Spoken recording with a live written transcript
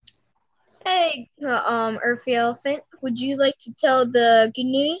Hi, Earthy Elephant. Would you like to tell the good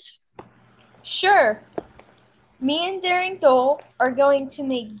news? Sure. Me and Daring Dole are going to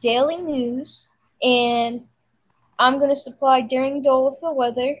make daily news, and I'm going to supply Daring Dole with the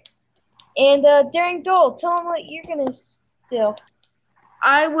weather. And Daring Dole, tell him what you're going to do.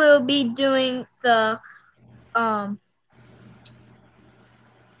 I will be doing the um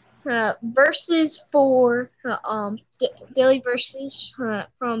verses for daily verses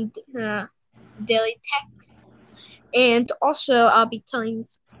from daily text, and also I'll be telling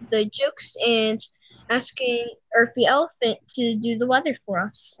the jokes and asking Earthy Elephant to do the weather for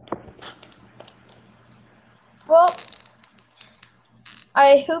us. Well,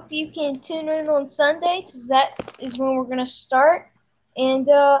 I hope you can tune in on Sunday, because that is when we're going to start. And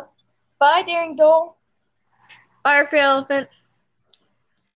bye, Daring Dole. Bye, Earthy Elephant.